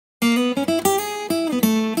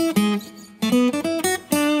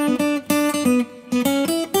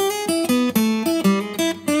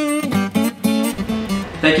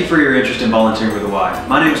interest in volunteering with a Y.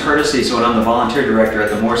 My name is Curtis Cecil and I'm the Volunteer Director at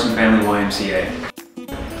the Morrison Family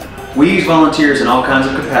YMCA. We use volunteers in all kinds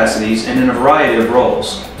of capacities and in a variety of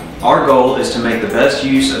roles. Our goal is to make the best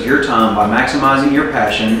use of your time by maximizing your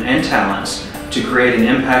passion and talents to create an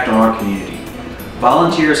impact on our community.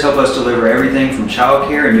 Volunteers help us deliver everything from child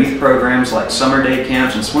care and youth programs like summer day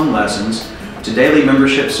camps and swim lessons to daily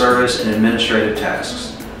membership service and administrative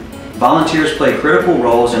tasks. Volunteers play critical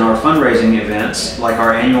roles in our fundraising events like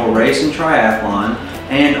our annual race and triathlon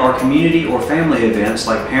and our community or family events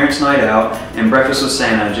like Parents Night Out and Breakfast with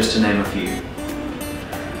Santa, just to name a few.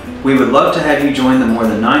 We would love to have you join the more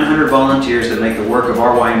than 900 volunteers that make the work of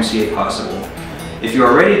our YMCA possible. If you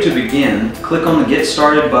are ready to begin, click on the Get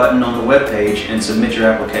Started button on the webpage and submit your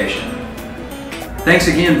application. Thanks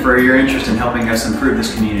again for your interest in helping us improve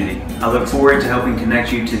this community. I look forward to helping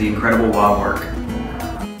connect you to the incredible Y work.